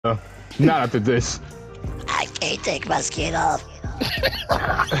Not after this. I can't take my skin off.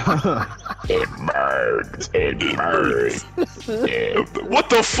 It burns. It burns. What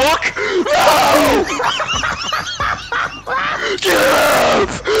the fuck? No!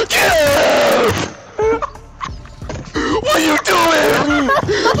 Give! Give! What are you doing?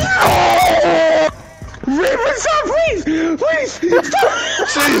 No! Raven, stop, please! Please! Stop!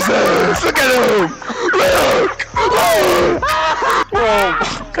 Jesus! Look at him! Look! Oh my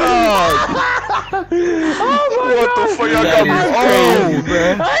god! Oh my What god! the fuck? Y'all got me I'm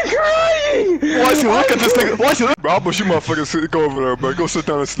crying! Why you look at this thing? Why you look? Bro, I'll push you motherfuckers. Go over there, bro. Go sit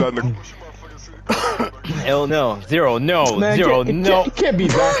down and slap nigga. Hell no. Zero, no. Man, Zero, no. It can't be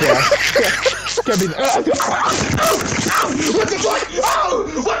that bad. Can't be that. What the fuck? Oh!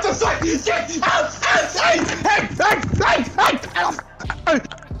 What the fuck? Hey!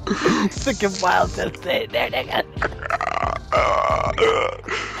 Sick and wild to stay there, nigga.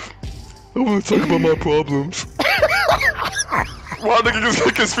 I wanna talk about my problems. Why nigga just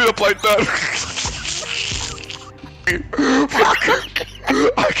pick his feet up like that?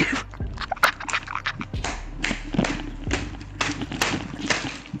 I can't.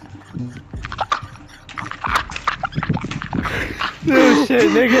 No shit,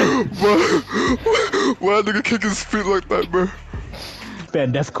 nigga. Why nigga kick his feet like that, bro?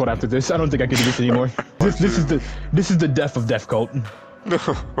 Man, death cult after this. I don't think I can do this anymore. This is the death of death cult.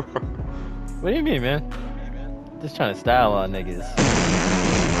 What do you mean, man? Just trying to style on niggas.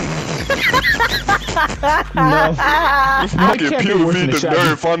 No. I get POV the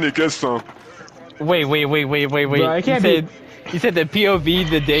nerve finally gets some. Wait. Bro, I You can't said the POV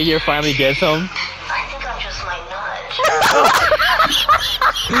the day you finally get some? I think I just might nudge.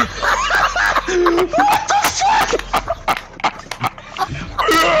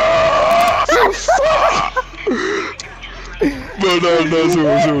 Bro, no,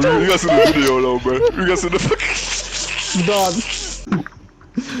 zero. You gotta see the video though, bro. You gotta see the Dog.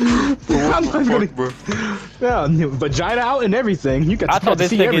 I'm not gonna... bro. Yeah, vagina out and everything. You got I thought to this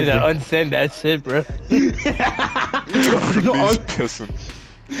see nigga everything. unsend that shit, bro. He's pissing.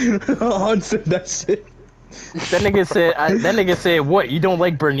 Unsend that shit. That nigga said, what? You don't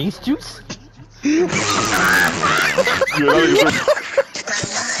like Bernice juice? Yeah, that nigga's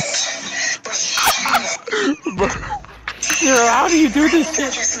Yo, how do you do this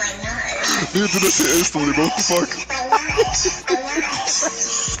shit? Just might nudge. you do this shit instantly, bro. What the fuck?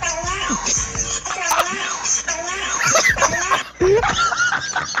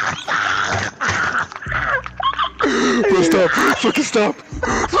 Bro, stop. Fucking stop.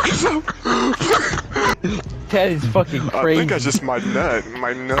 Fucking stop. That is fucking I crazy. think I just might nut.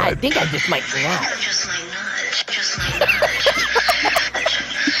 My nut. I think I just might nut. Just might nudge. Just might nudge.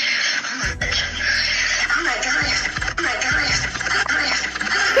 Oh my god. Oh my god.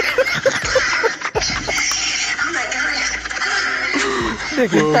 Oh my god.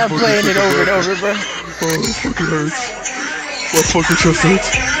 Nigga, stop playing it over and over, bro. Oh, it fucking hurts. My fucking chest hurts.